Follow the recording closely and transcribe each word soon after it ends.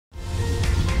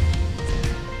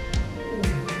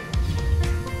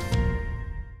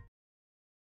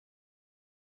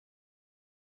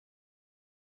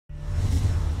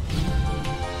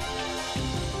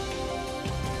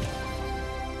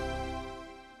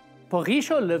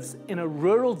Porisho lives in a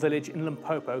rural village in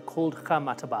Limpopo called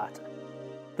Gamatabata.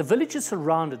 The village is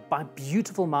surrounded by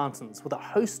beautiful mountains with a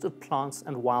host of plants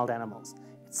and wild animals.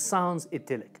 It sounds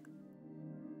idyllic.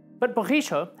 But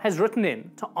Porisho has written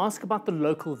in to ask about the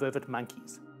local vervet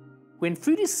monkeys. When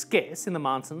food is scarce in the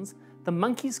mountains, the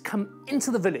monkeys come into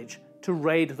the village to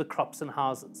raid the crops and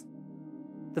houses.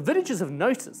 The villagers have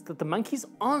noticed that the monkeys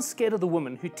aren't scared of the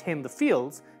women who tend the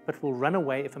fields, but will run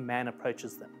away if a man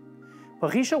approaches them.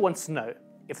 Porisho wants to know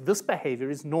if this behavior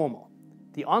is normal.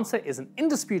 The answer is an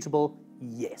indisputable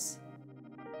yes.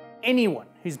 Anyone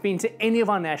who's been to any of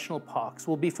our national parks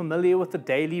will be familiar with the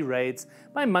daily raids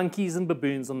by monkeys and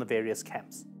baboons on the various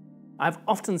camps. I've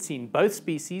often seen both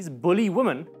species bully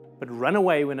women, but run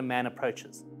away when a man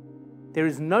approaches. There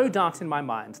is no doubt in my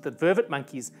mind that vervet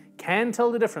monkeys can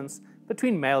tell the difference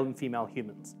between male and female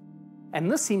humans.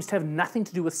 And this seems to have nothing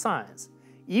to do with size.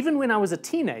 Even when I was a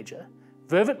teenager,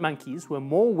 vervet monkeys were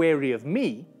more wary of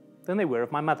me than they were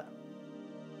of my mother.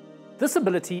 This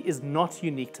ability is not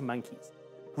unique to monkeys.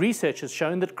 Research has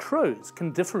shown that crows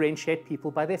can differentiate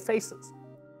people by their faces.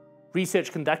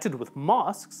 Research conducted with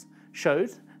masks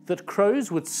showed that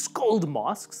crows would scold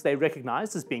masks they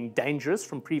recognized as being dangerous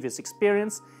from previous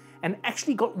experience, and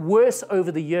actually got worse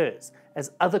over the years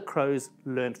as other crows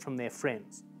learned from their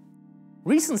friends.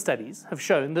 Recent studies have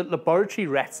shown that laboratory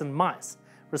rats and mice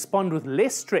respond with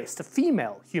less stress to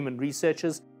female human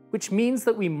researchers, which means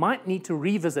that we might need to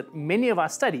revisit many of our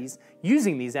studies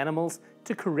using these animals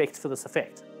to correct for this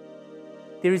effect.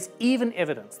 There is even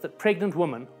evidence that pregnant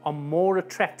women are more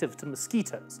attractive to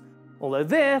mosquitoes, although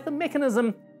there the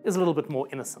mechanism is a little bit more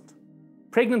innocent.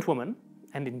 Pregnant women,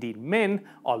 and indeed men,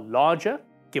 are larger,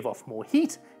 give off more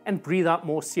heat, and breathe out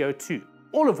more CO2,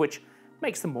 all of which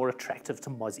makes them more attractive to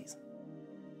mozzies.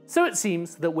 So it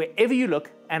seems that wherever you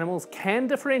look, animals can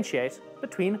differentiate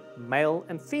between male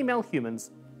and female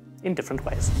humans in different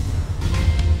ways.